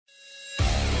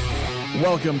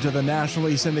Welcome to the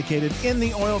nationally syndicated In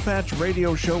the Oil Patch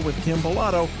radio show with Kim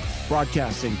Bellotto,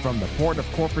 broadcasting from the Port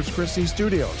of Corpus Christi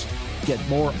studios. Get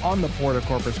more on the Port of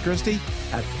Corpus Christi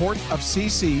at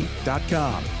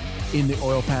portofcc.com. In the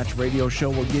Oil Patch radio show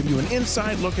will give you an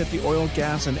inside look at the oil,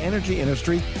 gas, and energy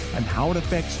industry and how it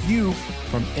affects you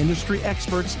from industry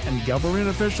experts and government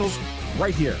officials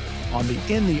right here on the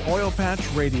In the Oil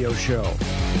Patch radio show.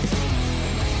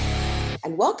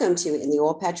 And welcome to In the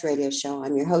Oil Patch Radio Show.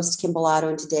 I'm your host, Kim Bellotto,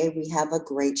 and today we have a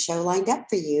great show lined up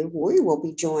for you. We will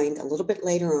be joined a little bit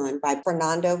later on by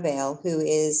Fernando Valle, who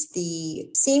is the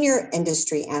Senior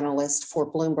Industry Analyst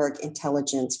for Bloomberg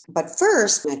Intelligence. But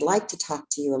first, I'd like to talk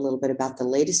to you a little bit about the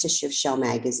latest issue of Shell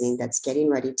Magazine that's getting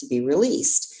ready to be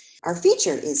released. Our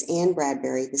feature is Ann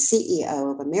Bradbury, the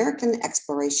CEO of American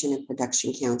Exploration and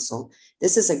Production Council.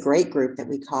 This is a great group that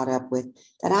we caught up with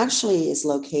that actually is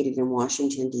located in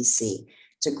Washington, D.C.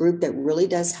 It's a group that really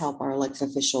does help our elected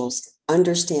officials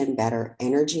understand better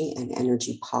energy and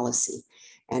energy policy.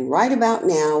 And right about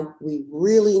now, we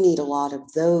really need a lot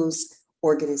of those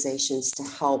organizations to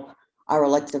help our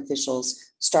elected officials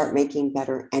start making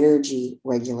better energy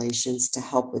regulations to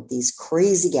help with these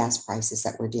crazy gas prices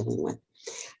that we're dealing with.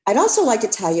 I'd also like to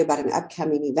tell you about an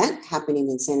upcoming event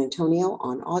happening in San Antonio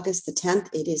on August the 10th.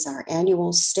 It is our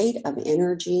annual State of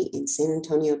Energy in San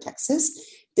Antonio, Texas.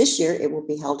 This year, it will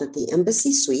be held at the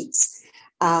Embassy Suites.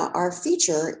 Our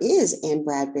feature is Ann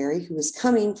Bradbury, who is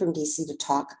coming from DC to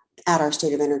talk at our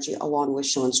State of Energy, along with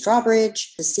Sean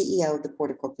Strawbridge, the CEO of the Port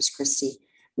of Corpus Christi,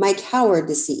 Mike Howard,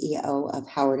 the CEO of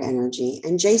Howard Energy,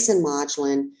 and Jason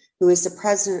Modglin, who is the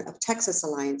president of Texas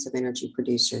Alliance of Energy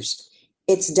Producers.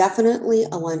 It's definitely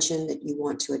a luncheon that you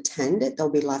want to attend.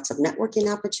 There'll be lots of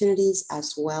networking opportunities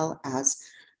as well as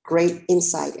great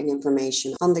insight and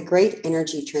information on the great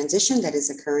energy transition that is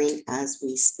occurring as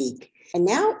we speak. And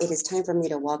now it is time for me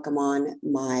to welcome on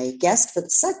my guest for the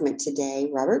segment today,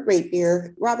 Robert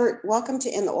Rapier. Robert, welcome to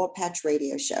In the Oil Patch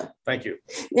Radio Show. Thank you.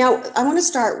 Now, I want to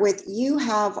start with, you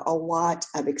have a lot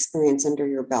of experience under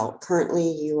your belt.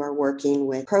 Currently, you are working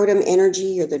with Protem Energy.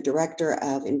 You're the Director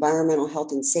of Environmental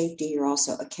Health and Safety. You're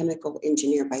also a chemical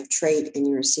engineer by trade, and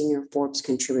you're a senior Forbes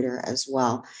contributor as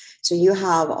well. So you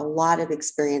have a lot of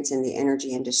experience in the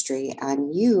energy industry,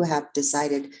 and you have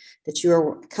decided that you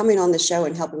are coming on the show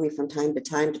and helping me from time to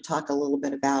time to talk a little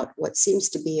bit about what seems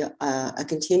to be a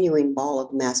continuing ball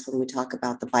of mess when we talk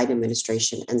about the Biden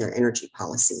administration and their energy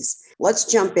policies. Let's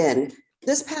jump in.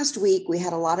 This past week, we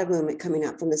had a lot of movement coming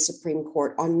up from the Supreme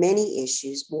Court on many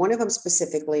issues. One of them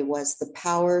specifically was the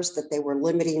powers that they were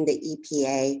limiting the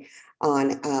EPA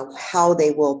on how they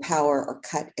will power or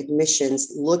cut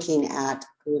emissions, looking at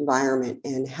the environment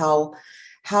and how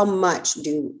much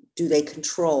do they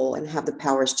control and have the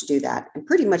powers to do that. And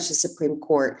pretty much the Supreme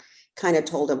Court kind of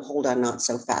told them, hold on, not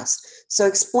so fast. So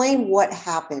explain what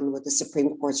happened with the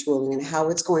Supreme Court's ruling and how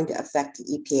it's going to affect the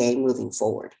EPA moving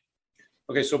forward.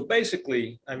 Okay, so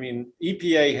basically,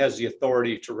 EPA has the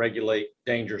authority to regulate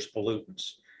dangerous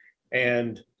pollutants.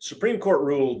 And Supreme Court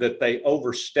ruled that they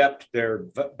overstepped their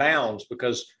bounds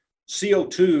because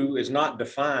CO2 is not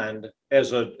defined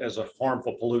as a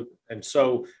harmful pollutant. And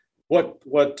so what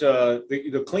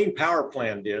the Clean Power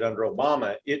Plan did under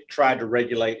Obama, it tried to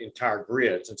regulate entire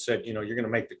grids and said, you're going to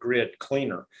make the grid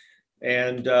cleaner.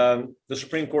 And the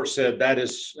Supreme Court said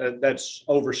that's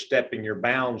overstepping your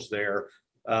bounds there.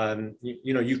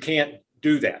 You can't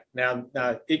do that. Now,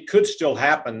 it could still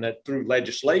happen that through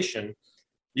legislation,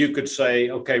 you could say,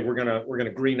 okay, we're gonna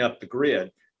green up the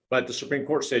grid, but the Supreme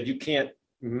Court said you can't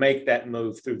make that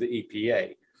move through the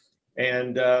EPA,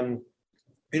 and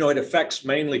it affects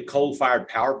mainly coal-fired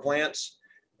power plants.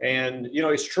 And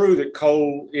it's true that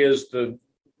coal is the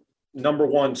number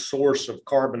one source of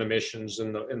carbon emissions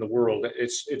in the world.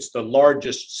 It's the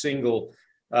largest single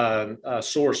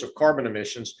source of carbon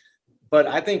emissions. But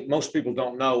I think most people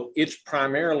don't know it's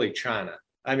primarily China.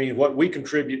 What we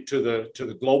contribute to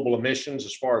the global emissions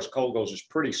as far as coal goes is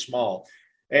pretty small.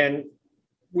 And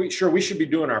we should be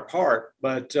doing our part.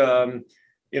 But,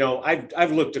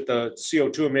 I've looked at the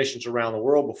CO2 emissions around the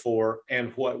world before,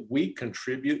 and what we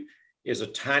contribute is a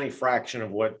tiny fraction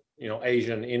of what,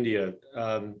 Asia and India,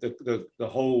 the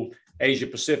whole Asia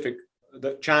Pacific,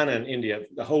 China and India,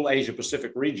 the whole Asia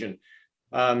Pacific region,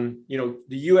 the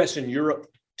US and Europe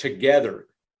together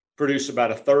produce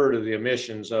about a third of the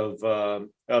emissions of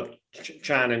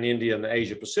China and India and the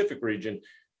Asia Pacific region.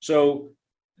 So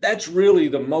that's really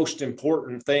the most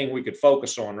important thing we could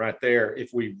focus on right there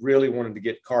if we really wanted to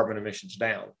get carbon emissions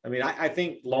down. I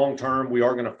think long term, we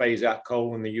are going to phase out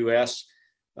coal in the US.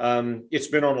 It's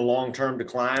been on a long-term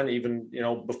decline. Even,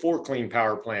 before Clean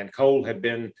Power Plan, coal had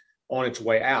been on its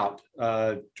way out.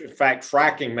 In fact,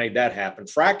 fracking made that happen.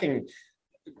 Fracking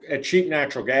at cheap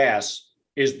natural gas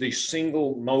is the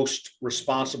single most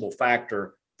responsible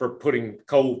factor for putting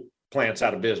coal plants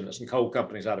out of business and coal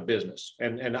companies out of business.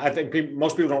 And I think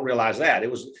most people don't realize that. It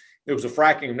was the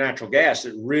fracking of natural gas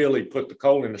that really put the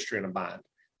coal industry in a bind,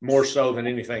 more so than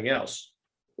anything else.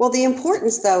 Well, the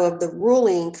importance, though, of the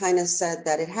ruling kind of said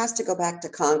that it has to go back to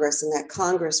Congress, and that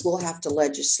Congress will have to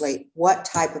legislate what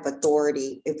type of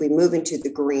authority, if we move into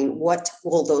the green, what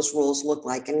will those rules look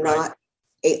like, and not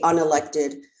a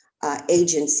unelected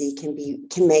agency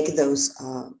can make those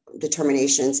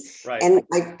determinations. Right.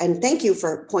 And thank you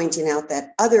for pointing out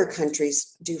that other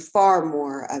countries do far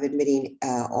more of admitting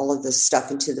all of this stuff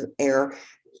into the air,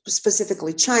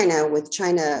 specifically China, with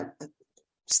China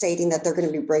stating that they're going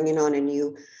to be bringing on a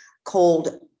new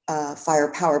cold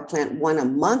fire power plant, one a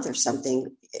month or something,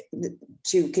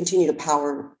 to continue to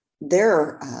power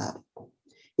their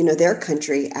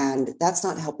country. And that's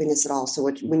not helping us at all.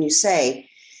 So when you say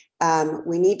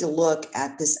we need to look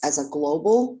at this as a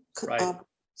global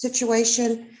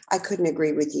situation, I couldn't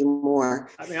agree with you more.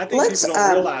 I mean, I think people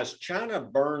don't realize China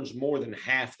burns more than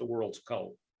half the world's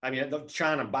coal. I mean,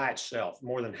 China by itself,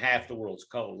 more than half the world's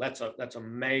coal. That's a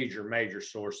major, major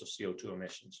source of CO2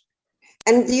 emissions.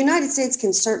 And the United States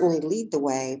can certainly lead the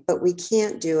way, but we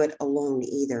can't do it alone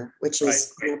either, which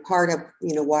is part of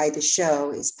why the show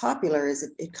is popular.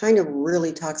 Is it kind of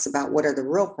really talks about what are the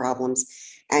real problems,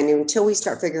 and until we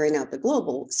start figuring out the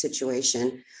global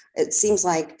situation, it seems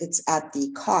like it's at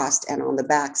the cost and on the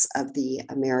backs of the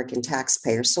American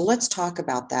taxpayer. So let's talk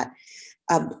about that.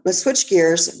 Let's switch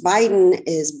gears. Biden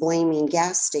is blaming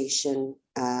gas station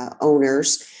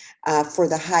owners for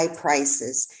the high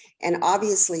prices. And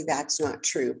obviously that's not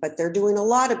true, but they're doing a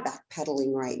lot of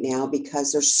backpedaling right now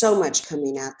because there's so much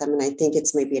coming at them. And I think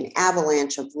it's maybe an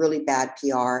avalanche of really bad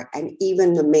PR. And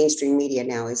even the mainstream media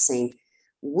now is saying,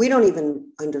 we don't even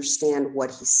understand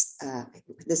what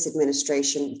this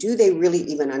administration, do they really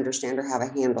even understand or have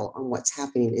a handle on what's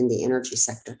happening in the energy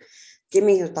sector? Give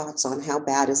me your thoughts on how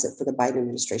bad is it for the Biden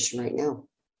administration right now?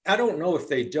 I don't know if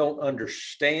they don't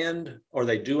understand or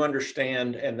they do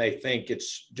understand and they think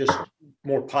it's just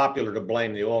more popular to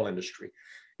blame the oil industry.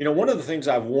 One of the things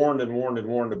I've warned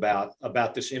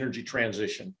about this energy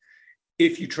transition,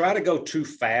 if you try to go too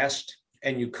fast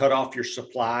and you cut off your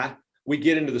supply, we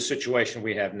get into the situation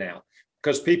we have now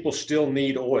because people still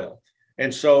need oil.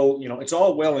 And so, it's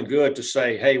all well and good to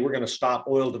say, hey, we're going to stop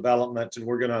oil development and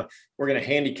we're going to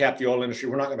handicap the oil industry.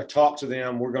 We're not going to talk to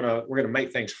them. We're going to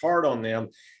make things hard on them.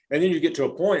 And then you get to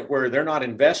a point where they're not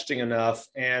investing enough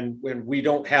and when we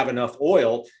don't have enough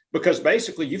oil, because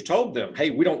basically you've told them, hey,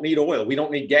 we don't need oil. We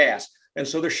don't need gas. And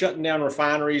so they're shutting down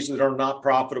refineries that are not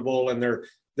profitable and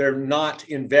they're not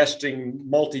investing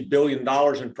multi-billion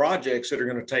dollars in projects that are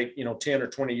going to take, 10 or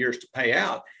 20 years to pay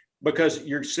out because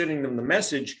you're sending them the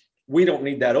message, we don't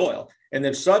need that oil. And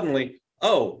then suddenly,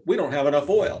 oh, we don't have enough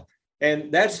oil.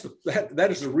 And that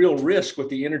is the real risk with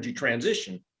the energy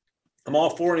transition. I'm all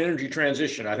for an energy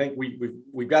transition. I think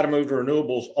we've got to move to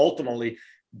renewables ultimately.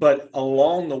 But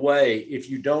along the way, if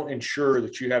you don't ensure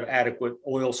that you have adequate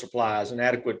oil supplies and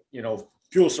adequate,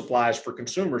 fuel supplies for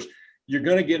consumers, you're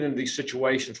going to get into these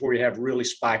situations where you have really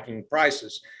spiking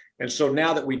prices. And so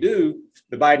now that we do,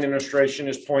 the Biden administration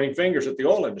is pointing fingers at the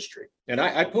oil industry. And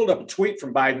I pulled up a tweet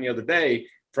from Biden the other day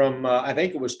from, I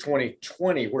think it was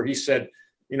 2020, where he said,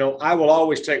 I will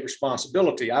always take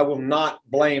responsibility. I will not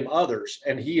blame others.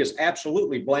 And he is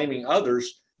absolutely blaming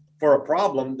others for a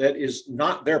problem that is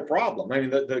not their problem. I mean,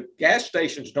 the gas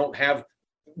stations don't have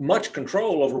much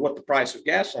control over what the price of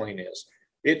gasoline is.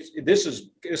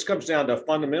 This comes down to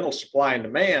fundamental supply and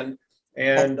demand.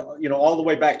 And, all the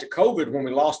way back to COVID when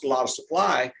we lost a lot of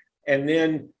supply. And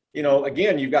then,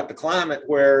 again, you've got the climate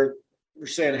where we're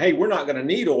saying, hey, we're not going to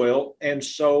need oil. And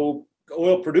so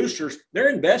oil producers, they're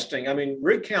investing. I mean,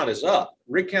 rig count is up.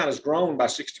 Rig count has grown by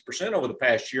 60% over the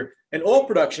past year. And oil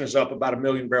production is up about 1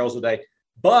 million barrels a day.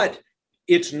 But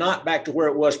it's not back to where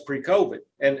it was pre-COVID.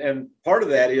 And part of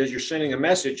that is you're sending a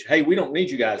message, hey, we don't need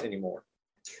you guys anymore.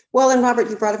 Well, and Robert,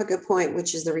 you brought up a good point,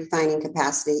 which is the refining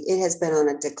capacity. It has been on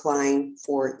a decline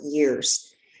for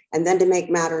years. And then to make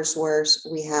matters worse,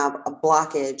 we have a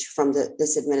blockage from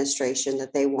this administration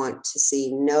that they want to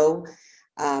see no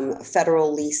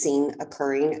federal leasing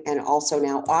occurring and also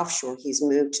now offshore. He's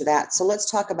moved to that. So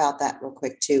let's talk about that real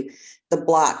quick too. The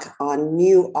block on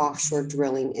new offshore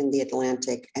drilling in the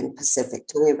Atlantic and Pacific.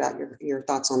 Tell me about your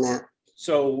thoughts on that.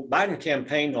 So Biden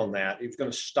campaigned on that. He was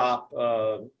going to stop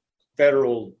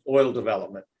federal oil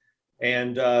development.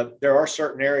 And there are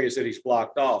certain areas that he's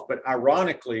blocked off. But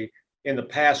ironically, in the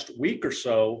past week or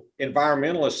so,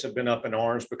 environmentalists have been up in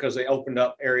arms because they opened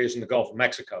up areas in the Gulf of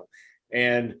Mexico.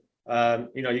 And,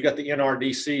 you got the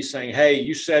NRDC saying, hey,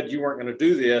 you said you weren't going to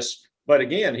do this. But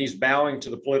again, he's bowing to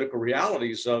the political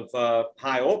realities of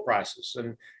high oil prices.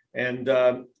 And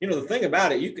the thing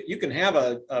about it, you can have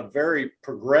a very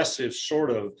progressive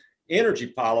sort of energy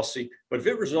policy, but if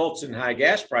it results in high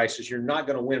gas prices, you're not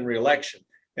going to win re-election.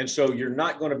 And so you're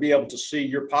not going to be able to see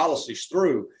your policies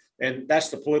through. And that's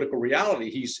the political reality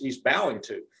he's bowing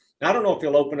to. Now, I don't know if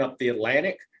he'll open up the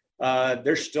Atlantic.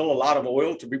 There's still a lot of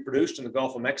oil to be produced in the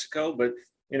Gulf of Mexico, but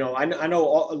I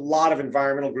know a lot of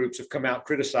environmental groups have come out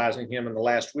criticizing him in the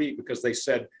last week because they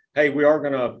said, hey, we are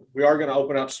going to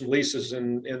open up some leases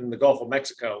in the Gulf of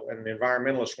Mexico, and the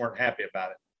environmentalists weren't happy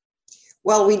about it.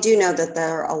 Well, we do know that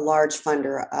they're a large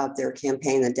funder of their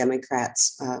campaign, the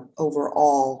Democrats'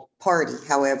 overall party.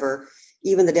 However,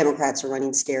 even the Democrats are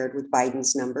running scared with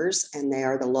Biden's numbers, and they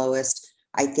are the lowest,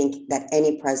 I think, that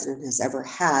any president has ever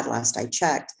had, last I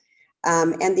checked.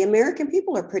 And the American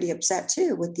people are pretty upset,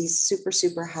 too, with these super,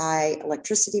 super high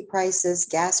electricity prices,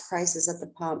 gas prices at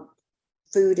the pump,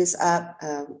 food is up.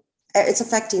 It's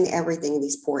affecting everything in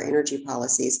these poor energy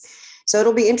policies. So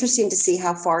it'll be interesting to see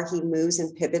how far he moves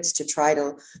and pivots to try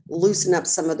to loosen up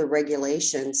some of the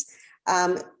regulations.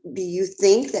 Do you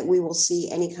think that we will see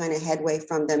any kind of headway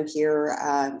from them here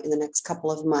in the next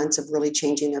couple of months of really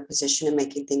changing their position and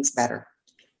making things better?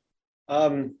 I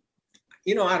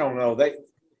don't know. They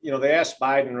asked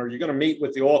Biden, are you going to meet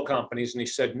with the oil companies? And he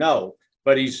said no.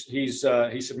 But he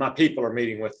said, my people are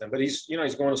meeting with them. But he's going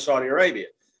to Saudi Arabia.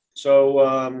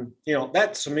 So,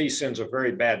 that to me sends a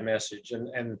very bad message.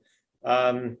 And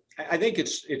I think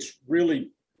it's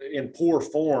really in poor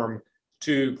form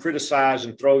to criticize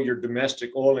and throw your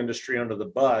domestic oil industry under the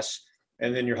bus,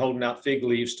 and then you're holding out fig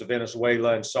leaves to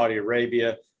Venezuela and Saudi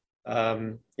Arabia.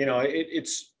 I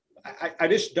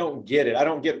just don't get it. I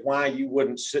don't get why you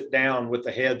wouldn't sit down with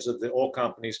the heads of the oil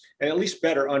companies and at least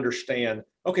better understand,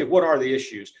 okay, what are the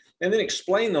issues? And then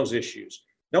explain those issues.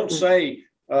 Don't say,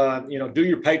 do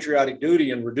your patriotic duty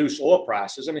and reduce oil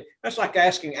prices. I mean, that's like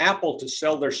asking Apple to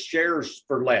sell their shares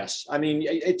for less. I mean,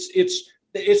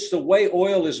 it's the way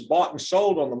oil is bought and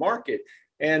sold on the market.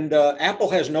 And Apple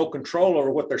has no control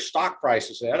over what their stock price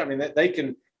is at. I mean, they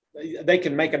can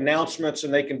make announcements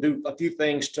and they can do a few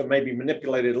things to maybe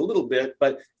manipulate it a little bit,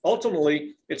 but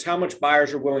ultimately it's how much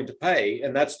buyers are willing to pay.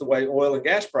 And that's the way oil and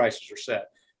gas prices are set.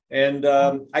 And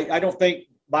I don't think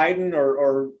Biden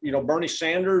or Bernie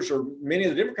Sanders or many of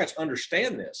the Democrats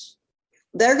understand this.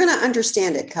 They're going to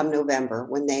understand it come November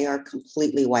when they are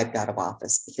completely wiped out of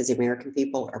office, because the American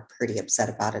people are pretty upset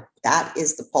about it. That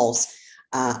is the pulse.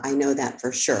 I know that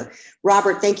for sure.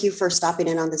 Robert, thank you for stopping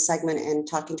in on this segment and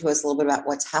talking to us a little bit about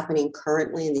what's happening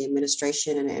currently in the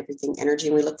administration and everything energy.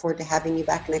 And we look forward to having you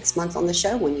back next month on the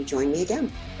show when you join me again.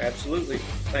 Absolutely.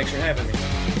 Thanks for having me.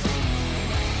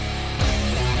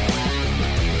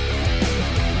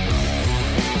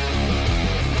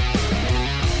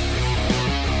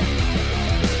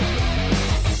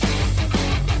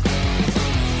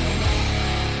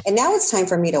 And now it's time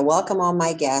for me to welcome on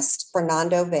my guest,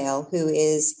 Fernando Vail, who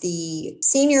is the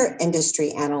Senior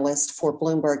Industry Analyst for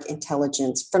Bloomberg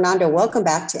Intelligence. Fernando, welcome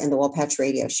back to In the Oil Patch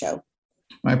Radio Show.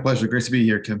 My pleasure. Great to be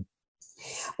here, Kim.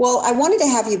 Well, I wanted to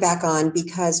have you back on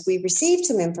because we received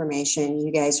some information.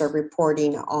 You guys are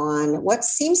reporting on what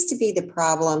seems to be the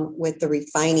problem with the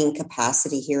refining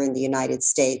capacity here in the United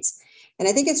States. And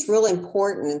I think it's really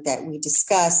important that we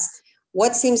discuss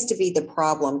what seems to be the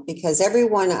problem, because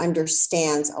everyone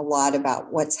understands a lot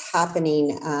about what's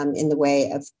happening in the way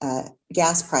of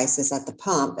gas prices at the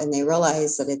pump, and they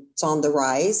realize that it's on the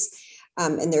rise,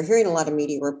 and they're hearing a lot of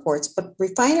media reports, but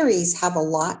refineries have a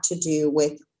lot to do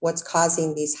with what's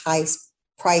causing these high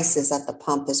prices at the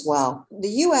pump as well. The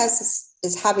U.S.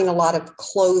 is having a lot of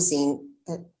closing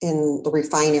in the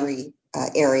refinery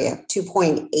area,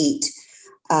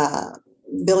 2.8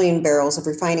 billion barrels of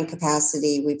refining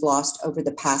capacity we've lost over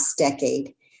the past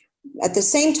decade. At the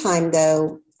same time,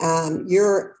 though,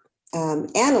 your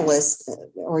analyst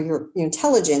or your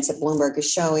intelligence at Bloomberg is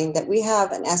showing that we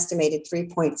have an estimated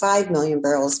 3.5 million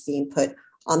barrels being put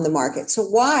on the market. So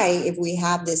why, if we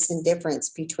have this indifference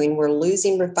between we're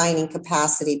losing refining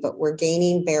capacity, but we're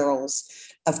gaining barrels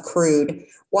of crude,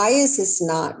 why is this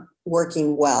not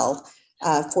working well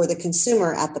for the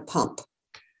consumer at the pump?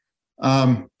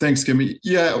 Thanks, Kim.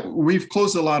 Yeah, we've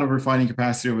closed a lot of refining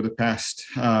capacity over the past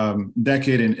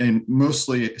decade, and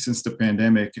mostly since the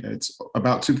pandemic. It's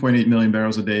about 2.8 million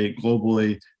barrels a day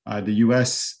globally, the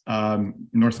U.S.,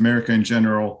 North America in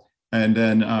general, and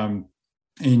then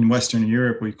in Western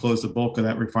Europe, we closed the bulk of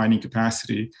that refining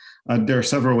capacity. There are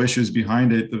several issues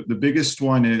behind it. The biggest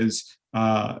one is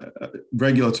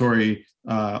regulatory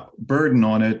burden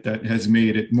on it that has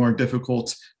made it more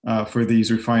difficult for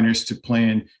these refiners to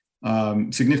plan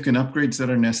significant upgrades that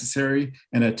are necessary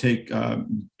and that take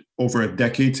over a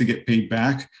decade to get paid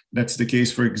back. That's the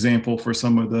case, for example, for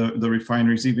some of the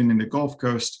refineries, even in the Gulf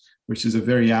Coast, which is a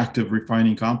very active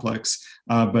refining complex,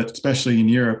 but especially in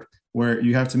Europe, where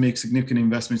you have to make significant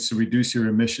investments to reduce your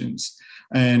emissions.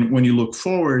 And when you look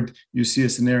forward, you see a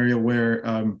scenario where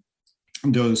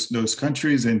those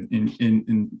countries, and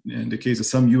in the case of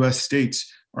some U.S.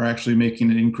 states, are actually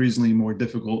making it increasingly more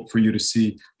difficult for you to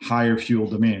see higher fuel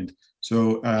demand.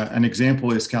 So an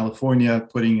example is California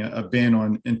putting a ban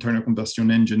on internal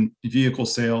combustion engine vehicle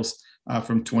sales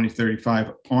from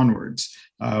 2035 onwards.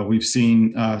 We've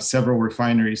seen several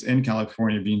refineries in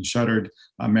California being shuttered.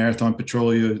 Marathon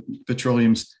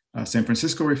Petroleum's San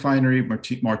Francisco refinery,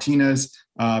 Martinez,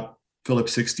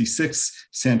 Phillips 66,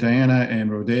 Santa Ana,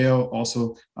 and Rodeo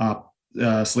also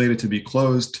slated to be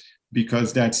closed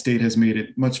because that state has made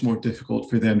it much more difficult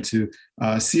for them to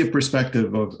see a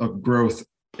perspective of growth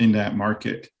in that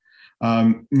market.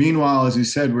 Meanwhile, as you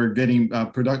said, we're getting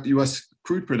U.S.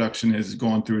 crude production has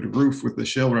gone through the roof with the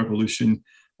shale revolution,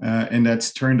 and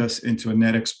that's turned us into a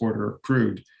net exporter of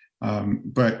crude.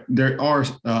 But there are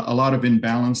a lot of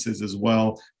imbalances as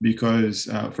well because,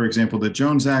 for example, the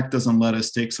Jones Act doesn't let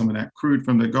us take some of that crude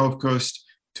from the Gulf Coast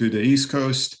to the East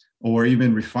Coast or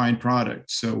even refined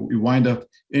products. So we wind up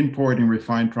importing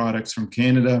refined products from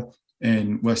Canada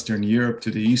and Western Europe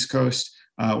to the East Coast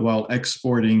while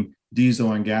exporting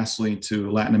diesel and gasoline to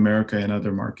Latin America and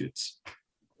other markets.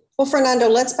 Well, Fernando,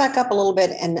 let's back up a little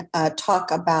bit and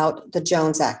talk about the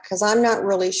Jones Act, because I'm not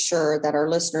really sure that our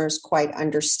listeners quite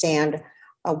understand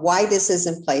why this is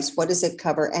in place, what does it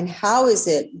cover, and how is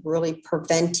it really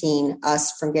preventing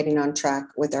us from getting on track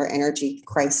with our energy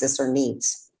crisis or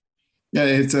needs? Yeah,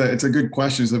 it's a good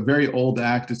question. It's a very old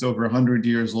act. It's over 100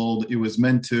 years old. It was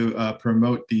meant to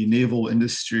promote the naval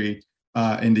industry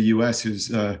in the U.S.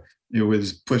 It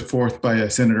was put forth by a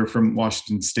senator from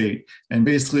Washington State. And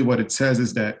basically what it says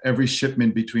is that every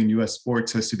shipment between U.S.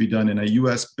 ports has to be done in a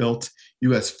U.S. built,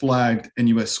 U.S. flagged, and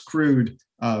U.S. crewed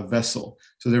vessel.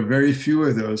 So there are very few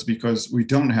of those because we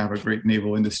don't have a great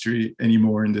naval industry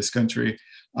anymore in this country.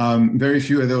 Very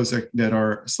few of those that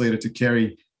are slated to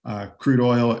carry crude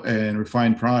oil and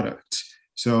refined products.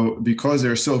 So because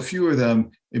there are so few of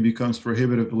them, it becomes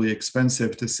prohibitively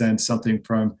expensive to send something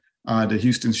from the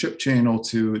Houston Ship Channel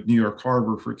to New York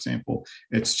Harbor, for example.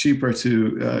 It's cheaper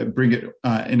to bring it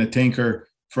in a tanker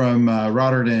from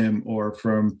Rotterdam or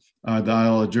from the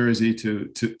Isle of Jersey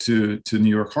to New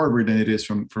York Harbor than it is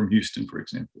from Houston, for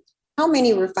example. How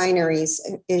many refineries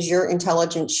is your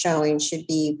intelligence showing should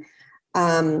be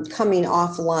coming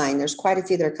offline? There's quite a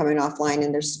few that are coming offline,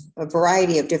 and there's a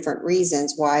variety of different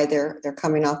reasons why they're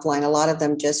coming offline. A lot of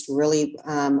them just really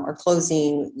are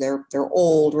closing their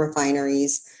old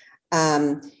refineries.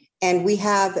 And we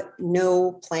have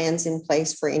no plans in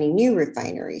place for any new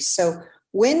refineries. So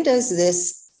when does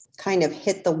this kind of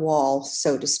hit the wall,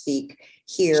 so to speak,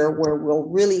 here where we'll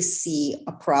really see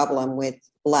a problem with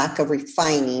lack of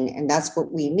refining? And that's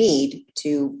what we need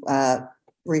to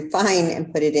refine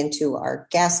and put it into our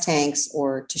gas tanks,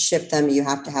 or to ship them, you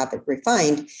have to have it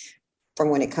refined from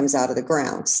when it comes out of the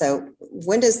ground. So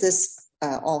when does this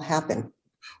all happen?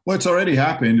 Well, it's already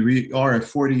happened. We are at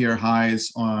 40-year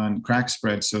highs on crack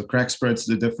spreads. So crack spreads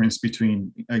the difference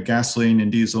between gasoline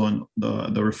and diesel and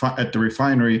at the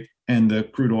refinery and the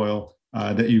crude oil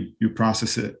that you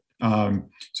process it.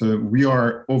 So we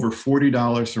are over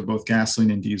 $40 for both gasoline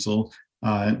and diesel.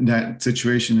 That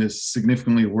situation is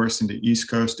significantly worse in the East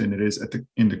Coast than it is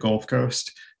in the Gulf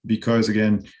Coast, because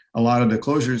again, a lot of the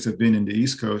closures have been in the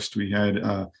East Coast. We had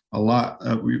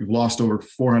we've lost over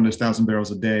 400,000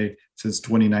 barrels a day since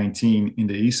 2019 in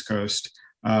the East Coast.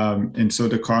 And so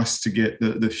the cost to get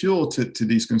the fuel to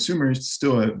these consumers,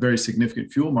 still a very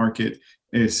significant fuel market,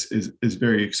 is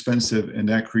very expensive, and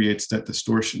that creates that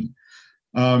distortion.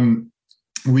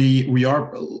 We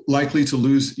are likely to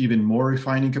lose even more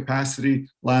refining capacity.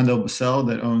 LyondellBasell,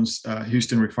 that owns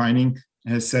Houston Refining,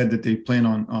 has said that they plan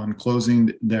on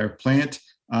closing their plant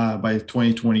by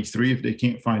 2023 if they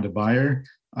can't find a buyer.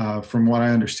 From what I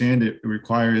understand, it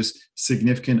requires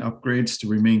significant upgrades to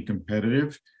remain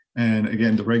competitive. And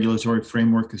again, the regulatory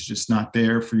framework is just not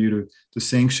there for you to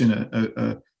sanction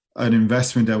an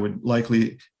investment that would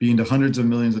likely be in the hundreds of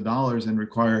millions of dollars and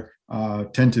require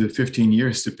 10 to 15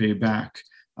 years to pay back.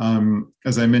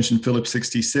 As I mentioned, Phillips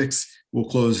 66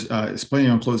 is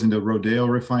planning on closing the Rodeo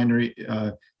refinery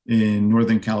in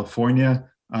Northern California.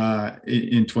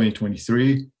 in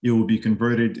 2023. It will be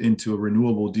converted into a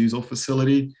renewable diesel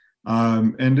facility.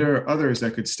 And there are others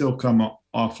that could still come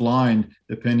offline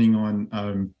depending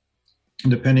on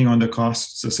the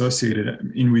costs associated.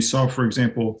 And we saw, for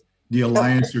example, the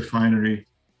Alliance Refinery.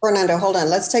 Fernando, hold on.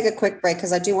 Let's take a quick break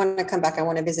because I do want to come back. I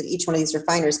want to visit each one of these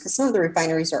refineries because some of the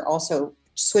refineries are also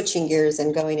switching gears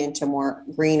and going into more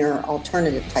greener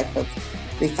alternative type of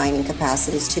refining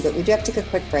capacities too. But we do have to take a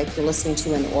quick break. You're listening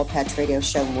to an Oil Patch Radio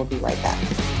Show, and we'll be right back.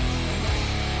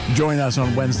 Join us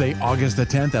on Wednesday, August the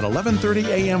 10th at 11:30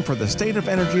 a.m. for the State of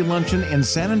Energy Luncheon in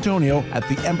San Antonio at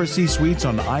the Embassy Suites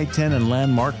on I-10 and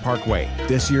Landmark Parkway.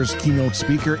 This year's keynote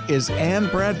speaker is Ann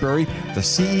Bradbury, the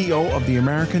CEO of the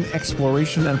American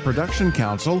Exploration and Production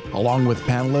Council, along with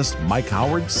panelist Mike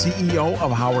Howard, CEO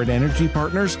of Howard Energy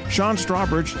Partners, Sean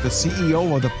Strawbridge, the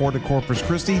CEO of the Port of Corpus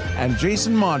Christi, and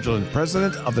Jason Modulin,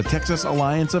 president of the Texas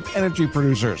Alliance of Energy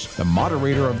Producers. The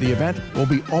moderator of the event will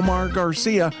be Omar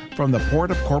Garcia from the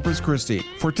Port of Corpus Christi.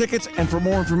 For tickets and for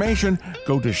more information,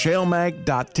 go to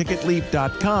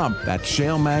shalemag.ticketleap.com. That's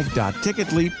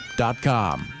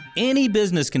shalemag.ticketleap.com. Any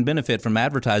business can benefit from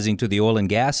advertising to the oil and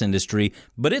gas industry,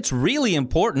 but it's really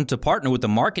important to partner with a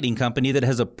marketing company that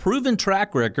has a proven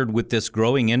track record with this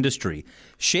growing industry.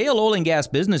 Shale Oil and Gas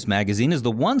Business Magazine is the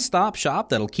one-stop shop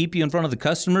that'll keep you in front of the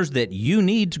customers that you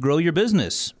need to grow your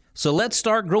business. So let's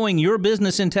start growing your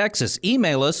business in Texas.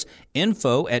 Email us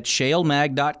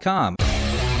info@shalemag.com.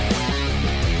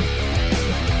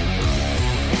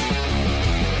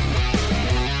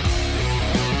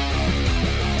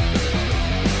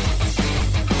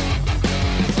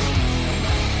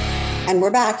 And we're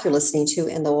back. You're listening to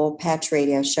In the Oil Patch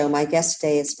Radio Show. My guest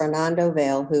today is Fernando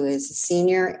Vail, who is a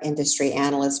senior industry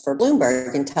analyst for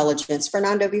Bloomberg Intelligence.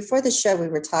 Fernando, before the show, we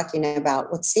were talking about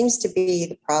what seems to be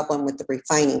the problem with the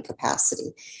refining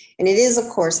capacity. And it is, of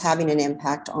course, having an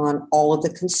impact on all of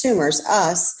the consumers,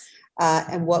 us,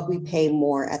 and what we pay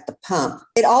more at the pump.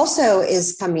 It also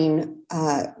is coming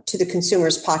to the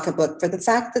consumer's pocketbook for the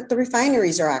fact that the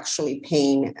refineries are actually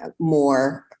paying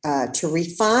more to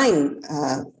refine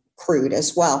crude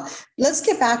as well. Let's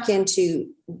get back into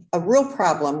a real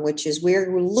problem, which is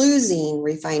we're losing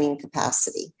refining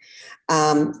capacity.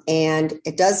 And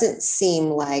it doesn't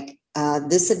seem like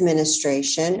this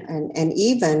administration and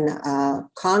even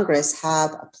Congress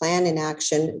have a plan in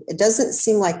action. It doesn't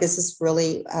seem like this is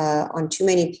really on too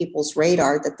many people's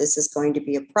radar that this is going to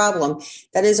be a problem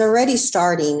that is already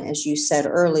starting, as you said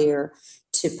earlier,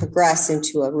 to progress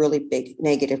into a really big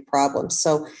negative problem.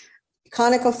 So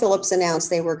ConocoPhillips announced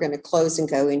they were going to close and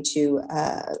go into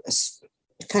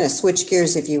kind of switch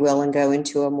gears, if you will, and go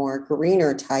into a more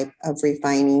greener type of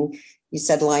refining. You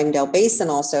said Lyondell Basin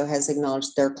also has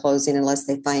acknowledged they're closing unless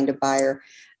they find a buyer.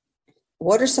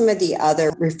 What are some of the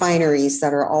other refineries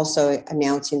that are also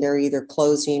announcing they're either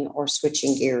closing or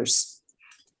switching gears?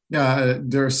 Yeah,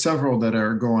 there are several that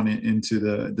are going into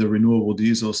the renewable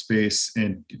diesel space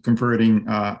and converting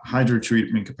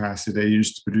hydrotreatment capacity they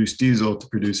used to produce diesel to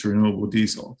produce renewable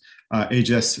diesel.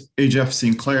 HF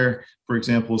Sinclair, for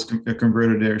example, has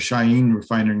converted their Cheyenne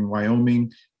refinery in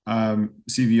Wyoming.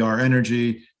 CVR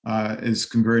Energy is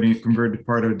converted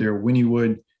part of their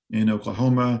Wynnewood in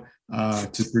Oklahoma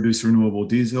to produce renewable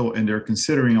diesel, and they're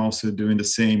considering also doing the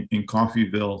same in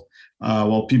Coffeyville,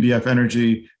 while PBF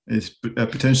Energy is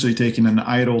potentially taking an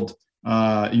idled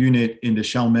unit in the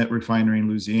Chalmette refinery in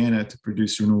Louisiana to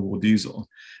produce renewable diesel.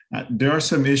 There are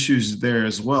some issues there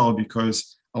as well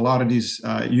because a lot of these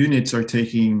units are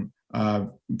taking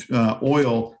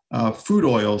oil, food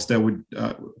oils that would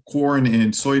corn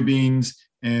and soybeans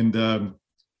and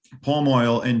palm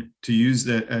oil, and to use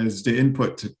that as the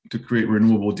input to create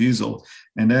renewable diesel.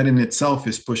 And that in itself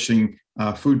is pushing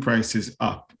food prices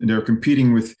up. And they're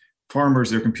competing with farmers,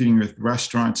 they're competing with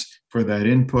restaurants for that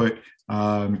input,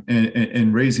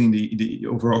 and raising the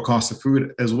overall cost of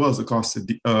food as well as the cost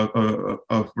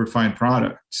of refined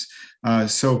products.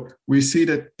 So we see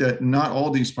that not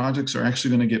all these projects are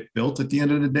actually going to get built at the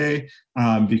end of the day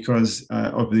because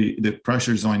of the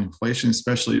pressures on inflation,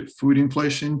 especially food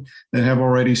inflation, that have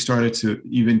already started to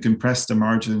even compress the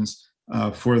margins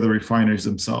for the refineries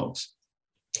themselves.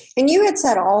 And you had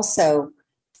said also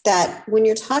that when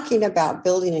you're talking about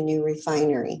building a new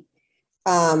refinery,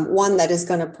 one that is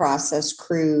going to process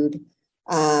crude,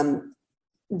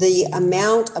 the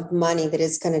amount of money that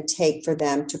it's going to take for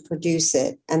them to produce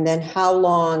it, and then how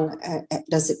long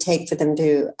does it take for them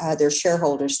to their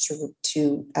shareholders to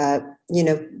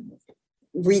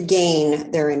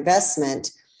regain their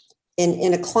investment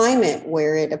in a climate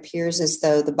where it appears as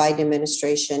though the Biden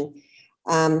administration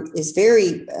is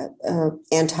very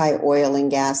anti-oil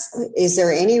and gas. Is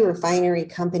there any refinery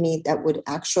company that would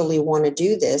actually want to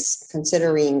do this,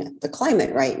 considering the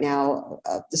climate right now,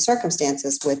 the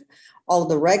circumstances with all of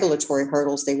the regulatory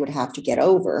hurdles they would have to get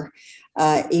over,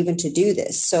 even to do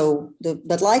this? So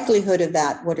the likelihood of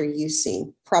that, what are you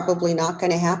seeing? Probably not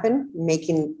going to happen,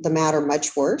 making the matter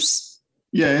much worse.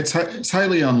 Yeah, it's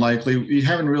highly unlikely. We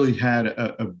haven't really had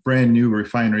a brand new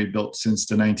refinery built since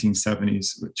the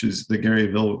 1970s, which is the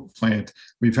Garyville plant.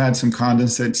 We've had some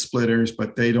condensate splitters,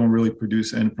 but they don't really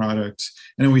produce end products.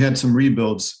 And then we had some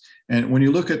rebuilds. And when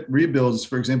you look at rebuilds,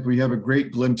 for example, we have a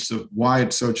great glimpse of why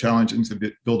it's so challenging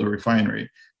to build a refinery.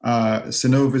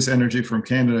 Cenovus Energy from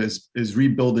Canada is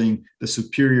rebuilding the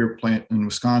Superior plant in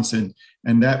Wisconsin,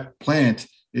 and that plant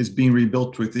is being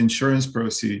rebuilt with insurance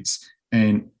proceeds.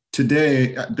 And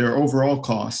today, their overall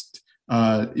cost,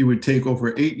 it would take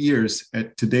over 8 years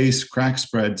at today's crack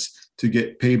spreads to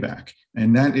get payback.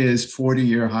 And that is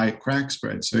 40-year high crack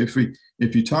spread. So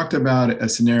if you talked about a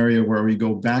scenario where we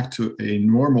go back to a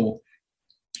normal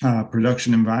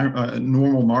production environment,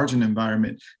 normal margin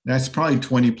environment, that's probably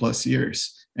 20 plus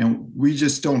years. And we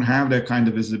just don't have that kind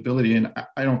of visibility. And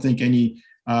I don't think any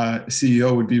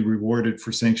CEO would be rewarded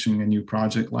for sanctioning a new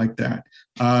project like that.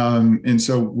 And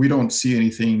so we don't see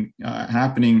anything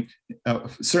happening,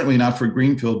 certainly not for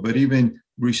Greenfield, but even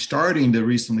restarting the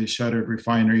recently shuttered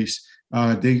refineries,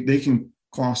 they can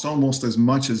cost almost as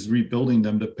much as rebuilding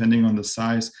them, depending on the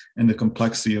size and the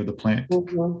complexity of the plant.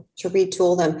 Mm-hmm. To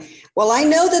retool them. Well, I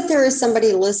know that there is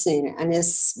somebody listening and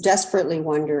is desperately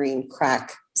wondering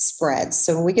crack spreads.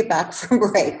 So when we get back from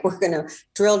break, we're going to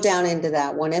drill down into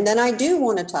that one. And then I do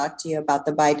want to talk to you about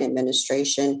the Biden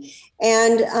administration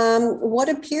and what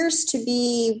appears to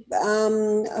be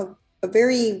a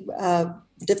very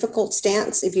difficult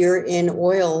stance if you're in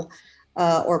oil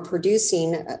or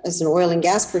producing as an oil and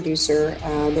gas producer,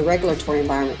 the regulatory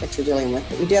environment that you're dealing with.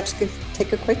 But we do have to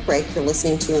take a quick break. You're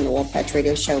listening to on the Oil Patch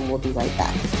Radio Show, and we'll be right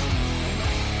back.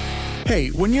 Hey,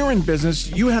 when you're in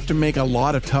business, you have to make a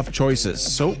lot of tough choices.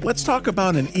 So let's talk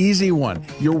about an easy one,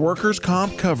 your workers'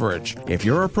 comp coverage. If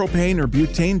you're a propane or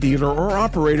butane dealer or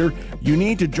operator, you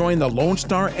need to join the Lone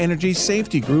Star Energy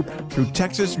Safety Group through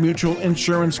Texas Mutual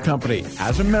Insurance Company.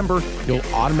 As a member, you'll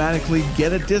automatically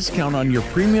get a discount on your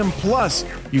premium, plus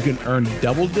you can earn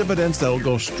double dividends that'll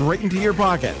go straight into your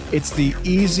pocket. It's the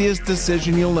easiest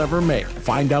decision you'll ever make.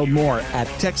 Find out more at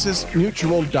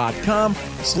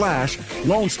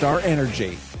texasmutual.com/Lone Star Energy.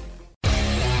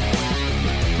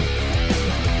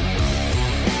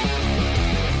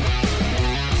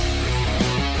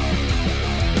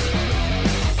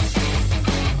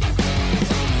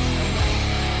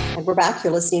 And we're back.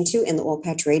 You're listening to In the Oil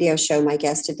Patch Radio Show. My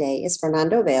guest today is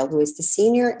Fernando Vail, who is the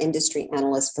Senior Industry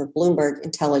Analyst for Bloomberg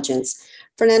Intelligence.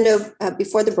 Fernando,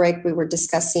 before the break, we were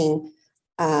discussing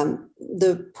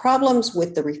the problems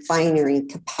with the refinery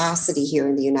capacity here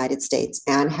in the United States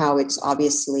and how it's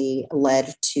obviously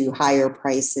led to higher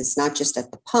prices, not just at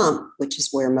the pump, which is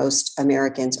where most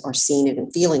Americans are seeing it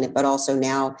and feeling it, but also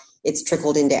now it's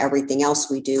trickled into everything else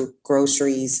we do,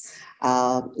 groceries,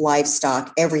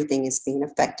 livestock, everything is being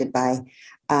affected by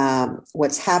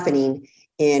what's happening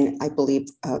in, I believe,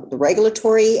 the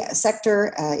regulatory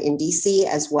sector in DC,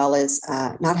 as well as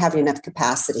not having enough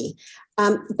capacity.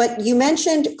 But you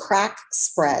mentioned crack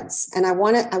spreads, and I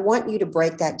want you to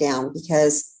break that down,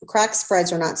 because crack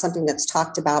spreads are not something that's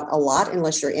talked about a lot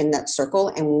unless you're in that circle.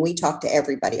 And when we talk to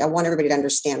everybody, I want everybody to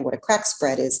understand what a crack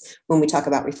spread is when we talk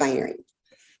about refinery.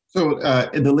 So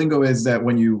the lingo is that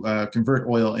when you convert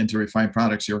oil into refined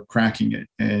products, you're cracking it.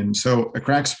 And so a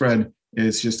crack spread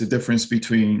is just the difference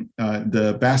between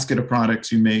the basket of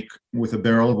products you make with a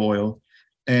barrel of oil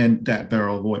and that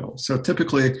barrel of oil. So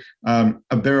typically, a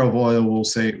barrel of oil will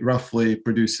say roughly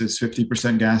produces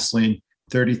 50% gasoline,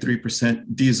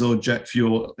 33% diesel, jet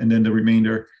fuel, and then the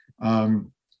remainder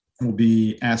will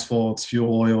be asphalts,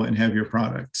 fuel oil, and heavier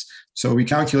products. So we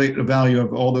calculate the value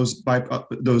of all those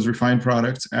refined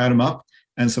products, add them up,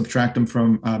 and subtract them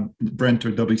from Brent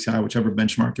or WTI, whichever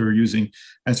benchmark you're using.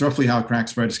 That's roughly how a crack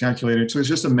spread is calculated. So it's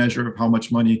just a measure of how much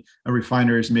money a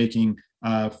refiner is making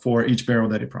for each barrel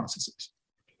that it processes.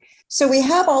 So we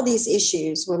have all these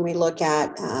issues when we look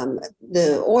at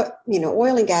the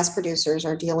oil and gas producers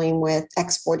are dealing with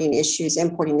exporting issues,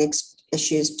 importing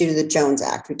issues due to the Jones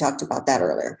Act. We talked about that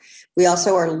earlier. We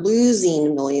also are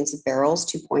losing millions of barrels,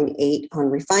 2.8 on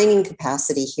refining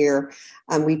capacity here.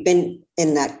 We've been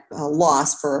in that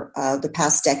loss for the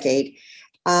past decade.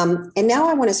 And now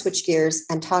I want to switch gears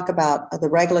and talk about the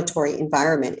regulatory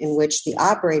environment in which the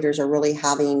operators are really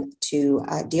having to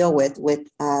deal with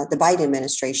the Biden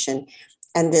administration,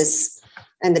 and this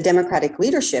and the Democratic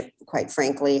leadership, quite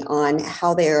frankly, on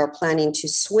how they are planning to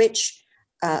switch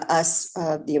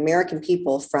the American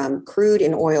people, from crude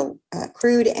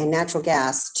and natural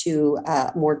gas to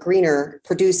more greener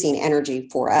producing energy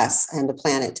for us and the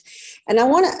planet. And I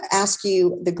want to ask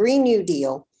you, the Green New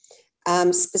Deal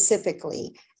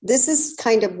specifically, this is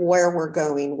kind of where we're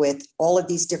going with all of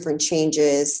these different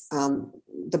changes.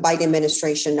 The Biden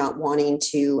administration not wanting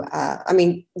to,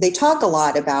 they talk a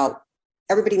lot about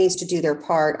everybody needs to do their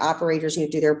part, operators need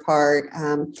to do their part,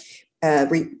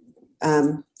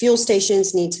 fuel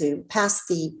stations need to pass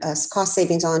the cost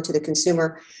savings on to the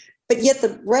consumer, but yet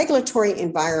the regulatory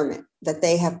environment that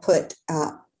they have put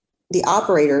the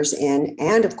operators in,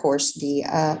 and of course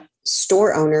the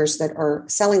store owners that are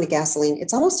selling the gasoline,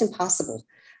 it's almost impossible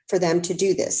for them to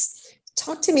do this.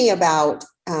 Talk to me about,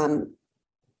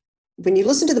 when you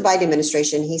listen to the Biden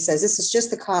administration, he says this is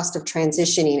just the cost of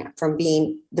transitioning from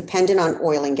being dependent on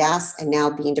oil and gas and now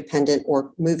being dependent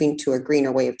or moving to a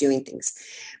greener way of doing things.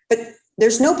 But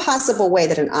there's no possible way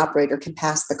that an operator can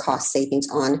pass the cost savings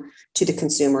on to the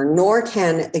consumer, nor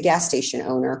can the gas station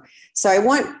owner. So I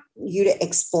want you to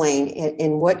explain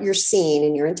in what you're seeing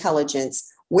in your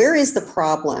intelligence, where is the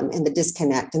problem and the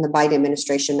disconnect in the Biden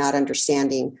administration not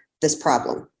understanding this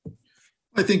problem?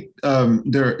 I think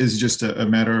there is just a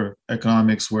matter of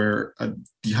economics where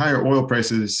the higher oil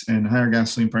prices and higher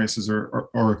gasoline prices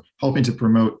are helping to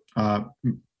promote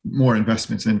more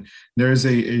investments, and there is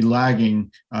a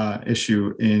lagging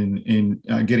issue in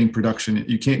getting production.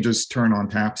 You can't just turn on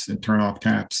taps and turn off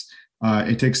taps.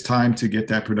 It takes time to get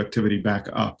that productivity back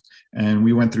up, and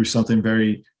we went through something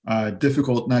very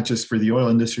difficult, not just for the oil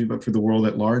industry, but for the world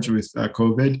at large with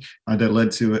COVID that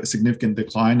led to a significant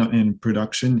decline in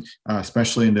production,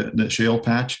 especially in the shale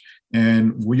patch.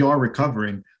 And we are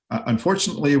recovering.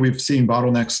 Unfortunately, we've seen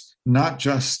bottlenecks not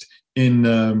just in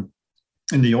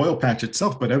the oil patch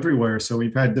itself, but everywhere. So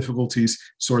we've had difficulties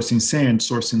sourcing sand,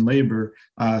 sourcing labor,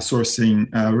 sourcing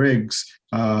rigs,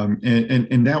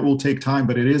 and that will take time,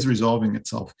 but it is resolving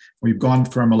itself. We've gone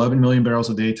from 11 million barrels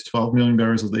a day to 12 million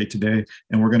barrels a day today,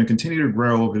 and we're going to continue to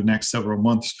grow over the next several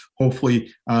months,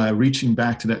 hopefully reaching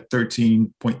back to that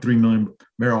 13.3 million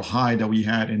barrel high that we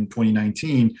had in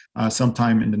 2019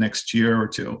 sometime in the next year or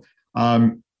two.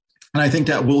 And I think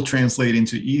that will translate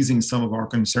into easing some of our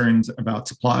concerns about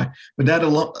supply. But that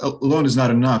alone is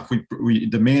not enough. We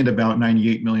demand about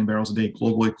 98 million barrels a day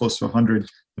globally, close to 100,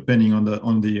 depending on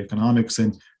the economics.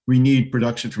 And we need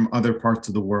production from other parts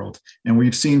of the world. And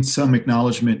we've seen some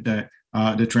acknowledgement that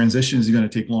the transition is going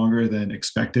to take longer than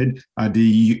expected.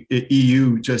 The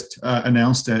EU just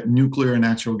announced that nuclear and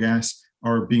natural gas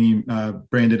are being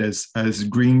branded as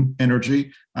green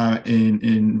energy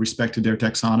in respect to their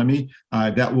taxonomy.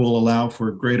 That will allow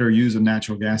for greater use of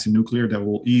natural gas and nuclear. That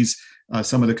will ease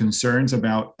some of the concerns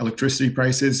about electricity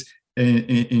prices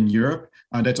in Europe.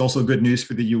 That's also good news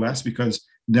for the US because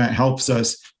that helps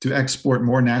us to export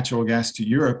more natural gas to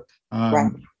Europe.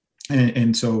 Right.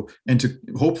 And to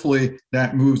hopefully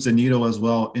that moves the needle as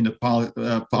well in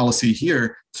the policy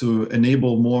here to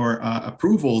enable more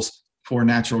approvals for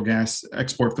natural gas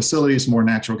export facilities, more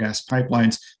natural gas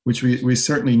pipelines, which we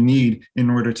certainly need in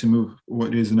order to move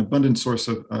what is an abundant source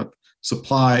of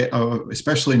supply of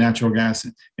especially natural gas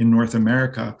in North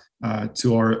America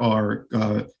to our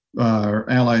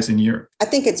allies in Europe. I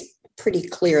think it's pretty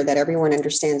clear that everyone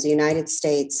understands the United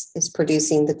States is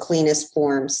producing the cleanest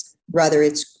forms, whether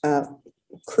it's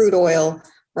crude oil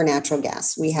or natural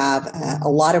gas. We have a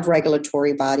lot of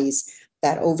regulatory bodies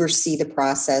that oversee the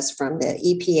process, from the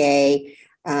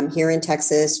EPA. Here in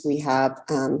Texas, we have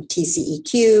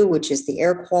TCEQ, which is the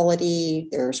air quality.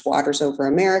 There's Waters Over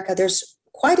America. There's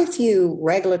quite a few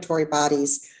regulatory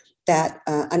bodies that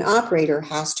an operator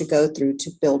has to go through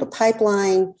to build a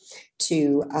pipeline,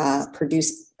 to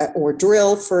produce or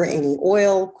drill for any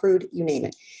oil, crude, you name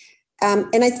it.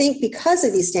 And I think because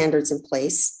of these standards in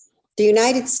place, the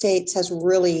United States has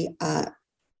really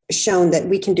shown that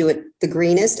we can do it the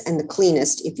greenest and the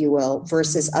cleanest, if you will,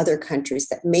 versus other countries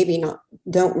that maybe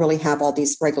don't really have all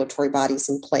these regulatory bodies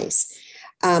in place.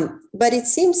 But it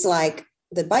seems like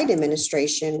the Biden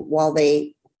administration, while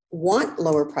they want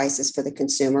lower prices for the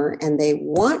consumer and they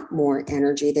want more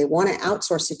energy, they want to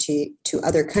outsource it to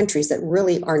other countries that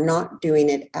really are not doing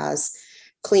it as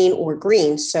clean or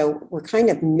green. So we're kind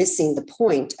of missing the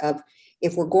point of,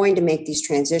 if we're going to make these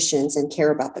transitions and care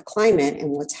about the climate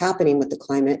and what's happening with the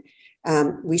climate,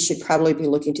 we should probably be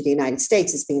looking to the United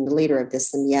States as being the leader of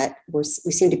this, and yet we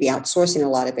seem to be outsourcing a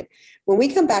lot of it. When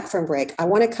we come back from break, I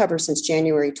want to cover, since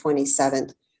January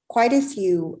 27th, quite a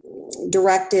few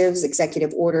directives,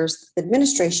 executive orders the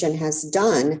administration has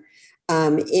done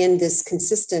in this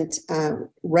consistent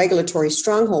regulatory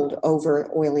stronghold over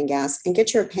oil and gas, and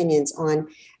get your opinions on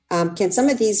can some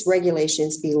of these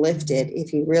regulations be lifted if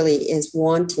he really is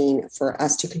wanting for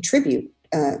us to contribute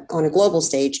on a global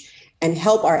stage and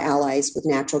help our allies with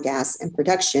natural gas and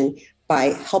production by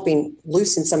helping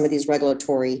loosen some of these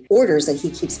regulatory orders that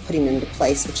he keeps putting into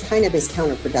place, which kind of is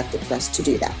counterproductive for us to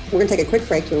do that. We're going to take a quick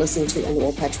break. You're listening to the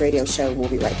Oil Patch Radio Show, and we'll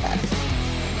be right back.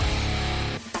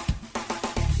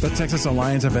 The Texas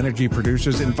Alliance of Energy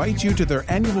Producers invites you to their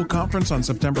annual conference on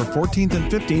September 14th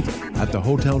and 15th at the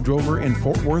Hotel Drover in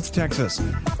Fort Worth, Texas.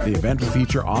 The event will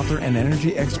feature author and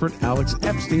energy expert Alex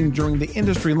Epstein during the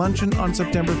industry luncheon on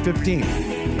September 15th.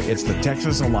 It's the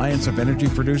Texas Alliance of Energy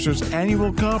Producers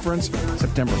annual conference,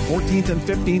 September 14th and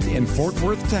 15th in Fort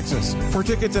Worth, Texas. For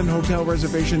tickets and hotel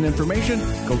reservation information,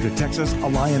 go to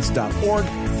texasalliance.org.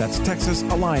 That's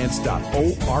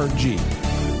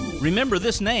texasalliance.org. Remember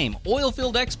this name,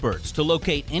 Oilfield Experts, to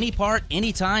locate any part,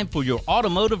 anytime for your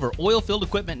automotive or oilfield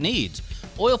equipment needs.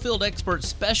 Oilfield Experts'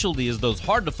 specialty is those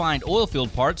hard-to-find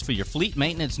oilfield parts for your fleet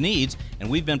maintenance needs, and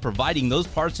we've been providing those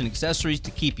parts and accessories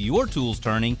to keep your tools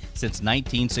turning since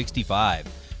 1965.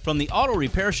 From the auto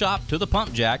repair shop to the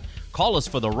pump jack, call us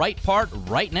for the right part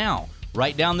right now.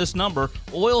 Write down this number,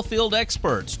 Oilfield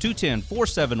Experts,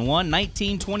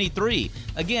 210-471-1923.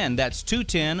 Again, that's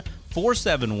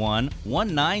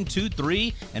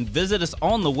 210-471-1923, and visit us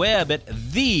on the web at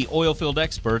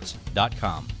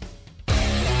theoilfieldexperts.com.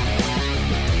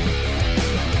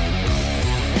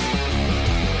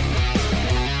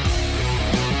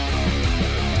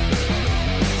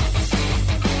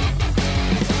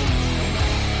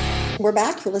 We're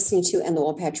back. You're listening to the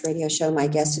Oil Patch Radio Show. My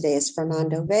guest today is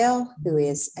Fernando Vail, who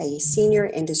is a senior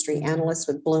industry analyst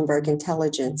with Bloomberg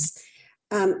Intelligence.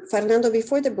 Fernando,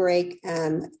 before the break,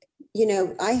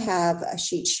 I have a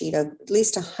cheat sheet of at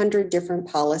least 100 different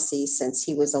policies since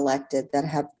he was elected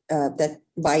that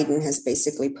Biden has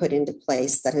basically put into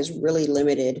place that has really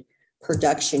limited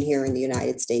production here in the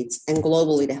United States and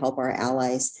globally to help our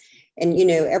allies. And,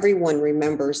 everyone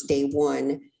remembers day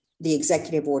one, the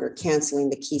executive order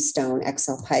canceling the Keystone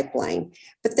XL pipeline.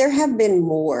 But there have been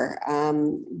more.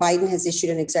 Biden has issued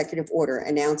an executive order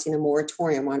announcing a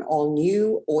moratorium on all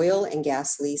new oil and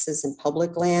gas leases in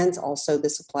public lands. Also,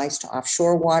 this applies to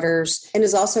offshore waters, and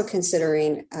is also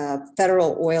considering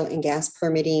federal oil and gas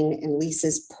permitting and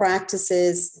leases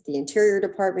practices. The Interior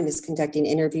Department is conducting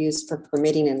interviews for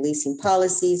permitting and leasing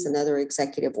policies. Another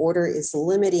executive order is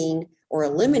limiting or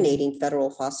eliminating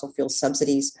federal fossil fuel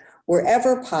subsidies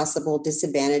wherever possible,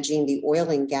 disadvantaging the oil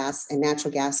and gas and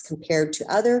natural gas compared to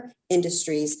other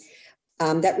industries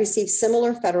that receive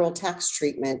similar federal tax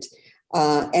treatment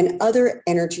and other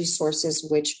energy sources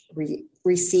which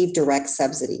receive direct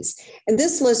subsidies. And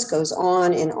this list goes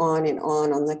on and on and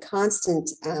on the constant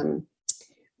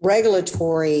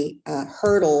regulatory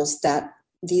hurdles that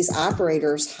these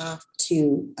operators have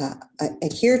to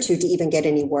adhere to even get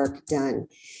any work done.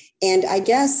 And I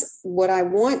guess what I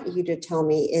want you to tell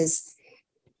me is,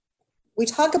 we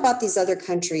talk about these other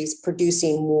countries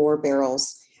producing more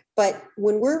barrels, but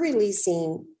when we're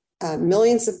releasing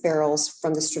millions of barrels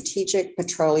from the Strategic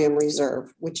Petroleum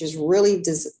Reserve, which is really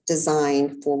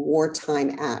designed for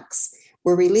wartime acts,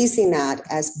 we're releasing that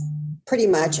as pretty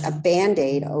much a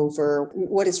Band-Aid over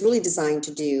what it's really designed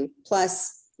to do.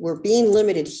 Plus, we're being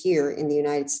limited here in the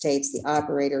United States, the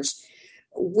operators.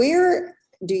 Where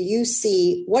do you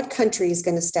see what country is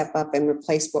going to step up and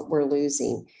replace what we're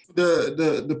losing?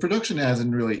 The production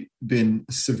hasn't really been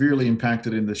severely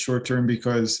impacted in the short term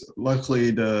because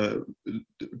luckily the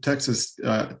Texas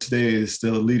today is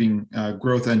still a leading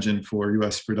growth engine for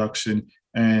U.S. production.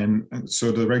 And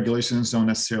so the regulations don't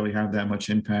necessarily have that much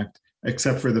impact,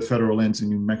 except for the federal lands in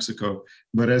New Mexico.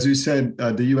 But as you said,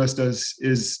 the U.S.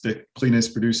 is the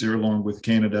cleanest producer along with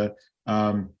Canada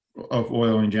of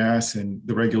oil and gas, and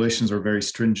the regulations are very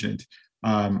stringent.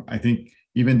 I think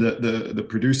even the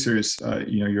producers,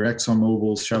 your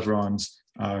ExxonMobils, Chevrons,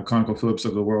 ConocoPhillips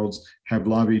of the world have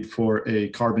lobbied for a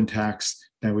carbon tax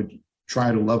that would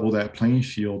try to level that playing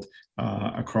field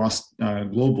across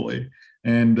globally.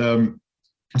 And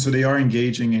so they are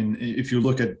engaging, and if you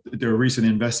look at their recent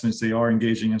investments, they are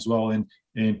engaging as well in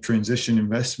transition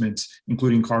investments,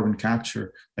 including carbon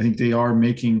capture. I think they are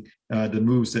making the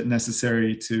moves that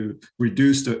necessary to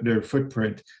reduce their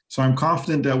footprint. So I'm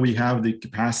confident that we have the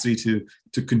capacity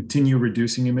to continue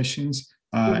reducing emissions.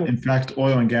 In fact,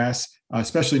 oil and gas,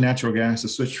 especially natural gas, the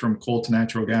switch from coal to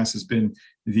natural gas has been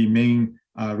the main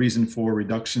reason for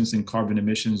reductions in carbon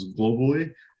emissions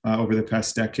globally. over the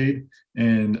past decade.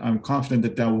 And I'm confident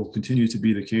that that will continue to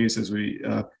be the case as we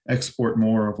export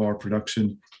more of our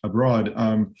production abroad.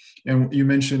 And you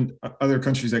mentioned other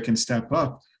countries that can step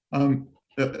up.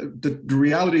 The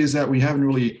reality is that we haven't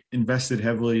really invested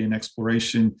heavily in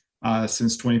exploration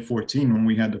since 2014, when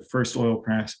we had the first oil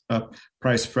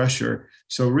price pressure.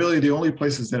 So really the only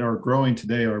places that are growing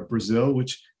today are Brazil,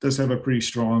 which does have a pretty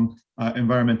strong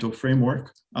environmental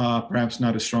framework, perhaps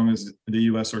not as strong as the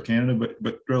US or Canada,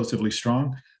 but relatively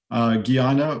strong.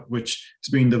 Guyana, which is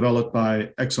being developed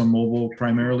by ExxonMobil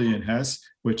primarily, and Hess,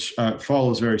 which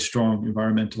follows very strong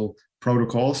environmental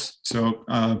protocols. So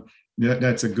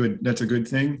that's a good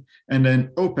thing. And then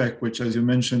OPEC, which, as you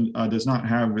mentioned, does not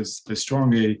have as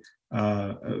strong a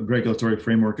regulatory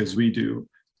framework as we do.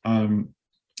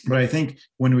 But I think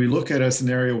when we look at a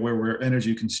scenario where we're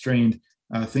energy constrained,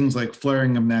 things like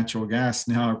flaring of natural gas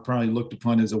now are probably looked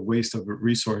upon as a waste of a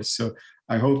resource. So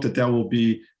I hope that will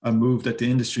be a move that the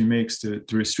industry makes to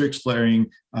restrict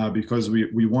flaring, because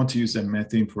we want to use that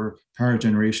methane for power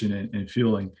generation and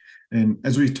fueling. And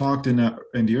as we talked in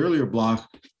the earlier block,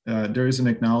 there is an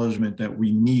acknowledgement that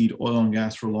we need oil and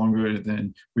gas for longer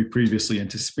than we previously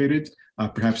anticipated.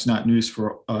 Perhaps not news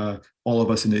for all of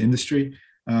us in the industry.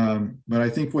 But I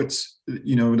think what's,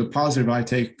 the positive I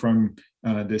take from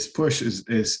this push is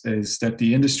that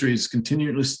the industry is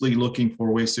continuously looking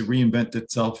for ways to reinvent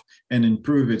itself and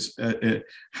improve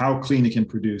how clean it can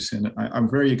produce. And I'm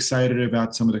very excited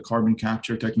about some of the carbon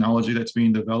capture technology that's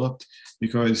being developed,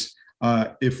 because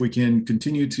if we can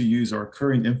continue to use our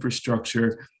current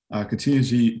infrastructure,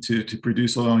 continue to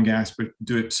produce oil and gas, but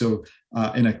do it so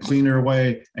in a cleaner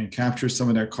way and capture some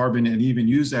of that carbon, and even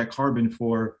use that carbon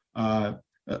for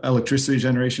electricity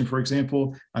generation, for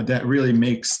example, that really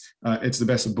makes it's the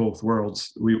best of both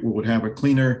worlds. We would have a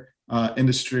cleaner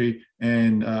industry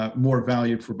and more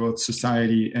value for both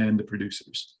society and the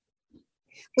producers.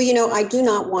 Well, I do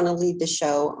not want to leave the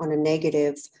show on a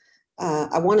negative.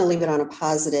 I want to leave it on a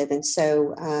positive. And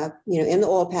so, in the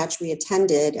oil patch, we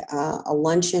attended a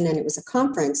luncheon, and it was a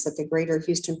conference that the Greater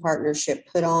Houston Partnership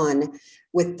put on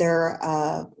with their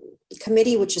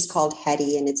committee, which is called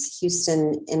HEDI, and it's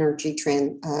Houston Energy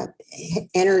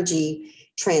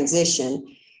Transition.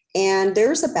 And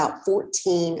there's about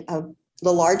 14 of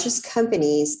the largest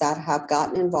companies that have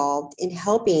gotten involved in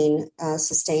helping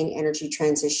sustain energy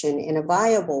transition in a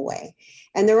viable way.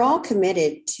 And they're all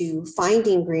committed to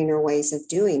finding greener ways of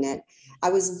doing it. I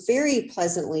was very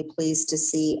pleasantly pleased to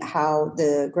see how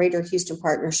the Greater Houston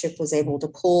Partnership was able to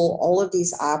pull all of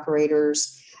these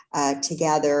operators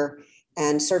together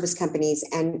and service companies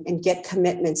and get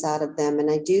commitments out of them.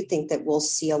 And I do think that we'll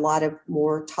see a lot of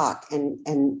more talk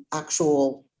and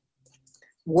actual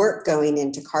work going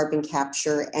into carbon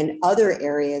capture and other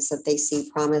areas that they see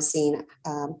promising.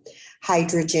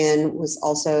 Hydrogen was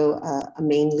also a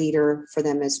main leader for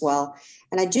them as well.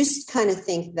 And I just kind of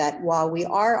think that while we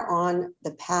are on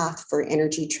the path for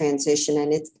energy transition,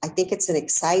 and I think it's an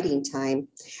exciting time,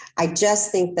 I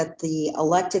just think that the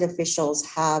elected officials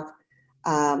have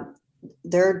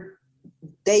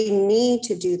they need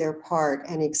to do their part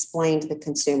and explain to the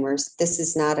consumers, this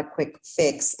is not a quick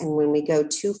fix. And when we go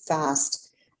too fast,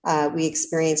 we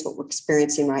experience what we're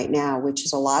experiencing right now, which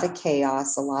is a lot of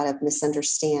chaos, a lot of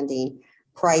misunderstanding,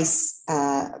 prices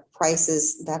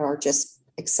that are just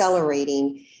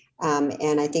accelerating.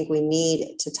 And I think we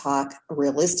need to talk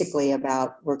realistically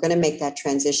about, we're going to make that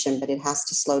transition, but it has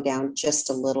to slow down just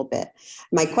a little bit.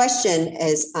 My question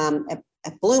is,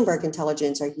 at Bloomberg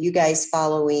Intelligence, are you guys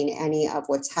following any of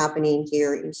what's happening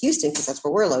here in Houston, because that's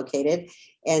where we're located,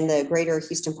 and the Greater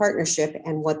Houston Partnership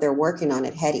and what they're working on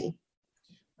at HEDI?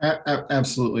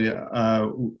 Absolutely.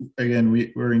 Again,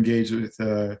 we're engaged with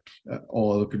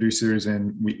all of the producers,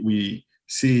 and we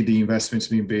see the investments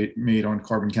being made on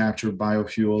carbon capture,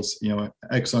 biofuels.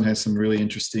 Exxon has some really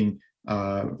interesting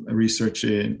research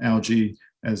in algae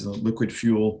as a liquid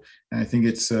fuel, and I think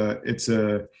it's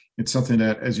something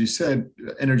that, as you said,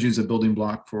 energy is a building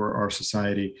block for our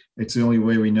society. It's the only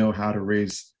way we know how to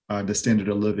raise the standard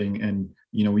of living. And,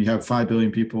 we have 5 billion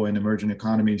people in emerging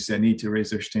economies that need to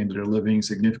raise their standard of living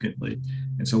significantly.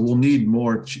 And so we'll need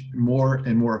more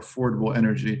and more affordable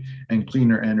energy and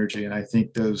cleaner energy. And I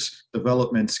think those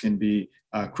developments can be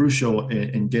crucial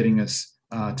in getting us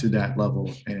to that level.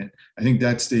 And I think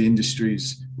that's the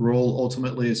industry's role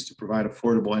ultimately, is to provide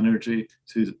affordable energy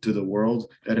to the world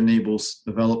that enables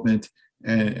development.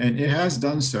 And it has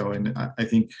done so. And I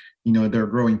think, there are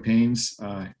growing pains.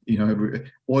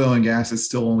 Oil and gas is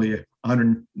still only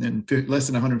less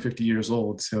than 150 years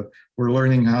old. So we're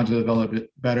learning how to develop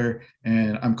it better.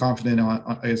 And I'm confident,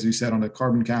 as you said, on the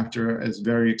carbon capture is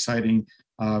very exciting.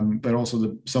 but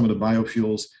also some of the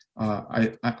biofuels.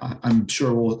 I'm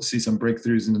sure we'll see some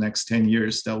breakthroughs in the next 10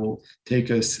 years that will take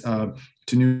us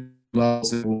to new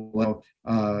levels that will allow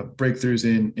breakthroughs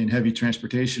in heavy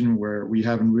transportation where we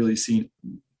haven't really seen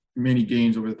many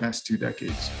gains over the past 2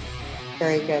 decades.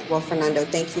 Very good. Well, Fernando,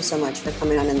 thank you so much for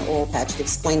coming on in the Oil Patch to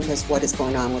explain to us what is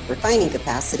going on with refining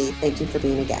capacity. Thank you for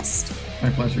being a guest.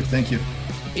 My pleasure. Thank you.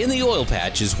 In the Oil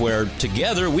Patch is where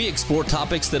together we explore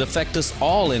topics that affect us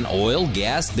all in oil,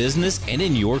 gas, business, and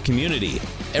in your community.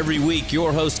 Every week,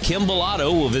 your host Kim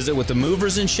Bellotto will visit with the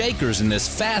movers and shakers in this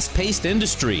fast-paced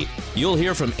industry. You'll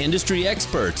hear from industry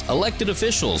experts, elected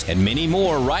officials, and many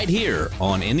more right here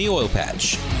on In the Oil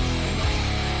Patch.